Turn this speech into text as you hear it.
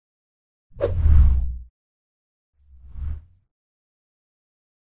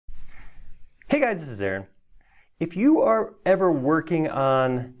Hey guys, this is Aaron. If you are ever working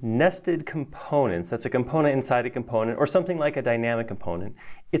on nested components, that's a component inside a component, or something like a dynamic component,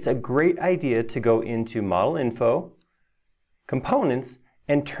 it's a great idea to go into Model Info, Components,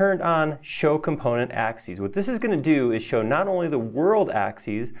 and turn on Show Component Axes. What this is going to do is show not only the world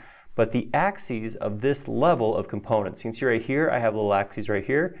axes, but the axes of this level of components. You can see right here, I have little axes right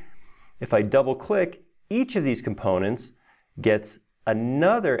here. If I double click, each of these components gets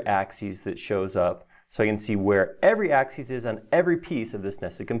another axis that shows up, so I can see where every axis is on every piece of this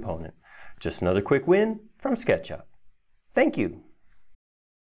nested component. Just another quick win from SketchUp. Thank you.